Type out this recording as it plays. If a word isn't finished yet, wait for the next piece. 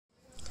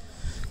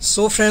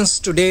So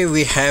friends, today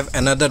we have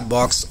another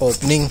box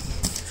opening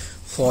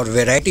for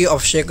variety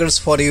of shakers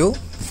for you.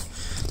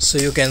 So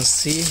you can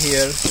see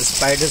here the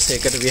spider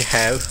shaker we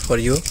have for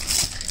you,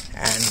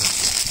 and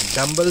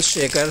dumbbell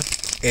shaker.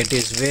 It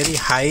is very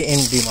high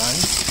in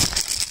demand.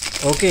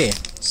 Okay,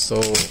 so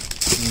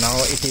now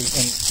it is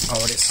in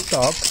our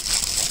stock.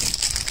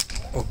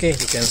 Okay,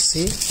 you can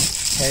see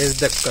here is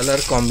the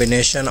color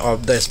combination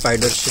of the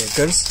spider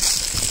shakers.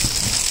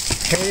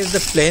 Here is the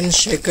plain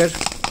shaker.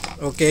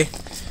 Okay,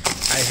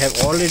 I have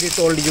already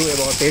told you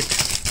about it.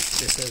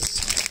 This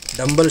is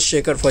dumbbell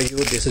shaker for you.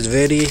 This is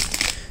very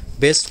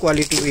best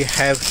quality we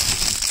have.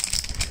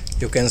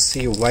 You can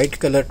see white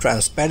color,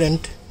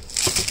 transparent.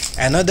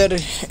 Another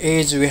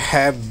is we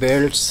have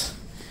belts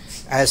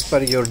as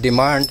per your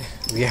demand.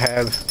 We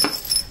have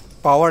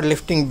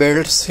powerlifting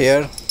belts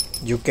here.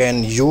 You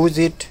can use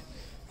it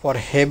for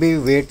heavy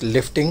weight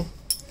lifting.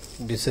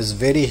 This is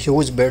very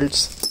huge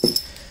belts.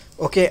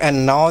 Okay,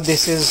 and now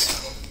this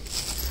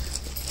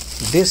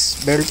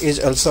belt is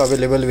also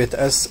available with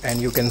us,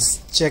 and you can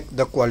check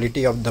the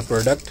quality of the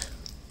product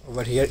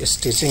over here,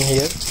 stitching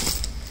here.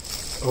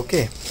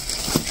 Okay,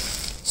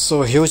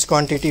 so huge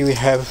quantity we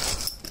have.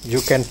 You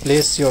can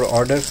place your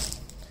order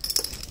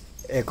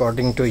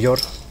according to your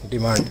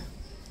demand.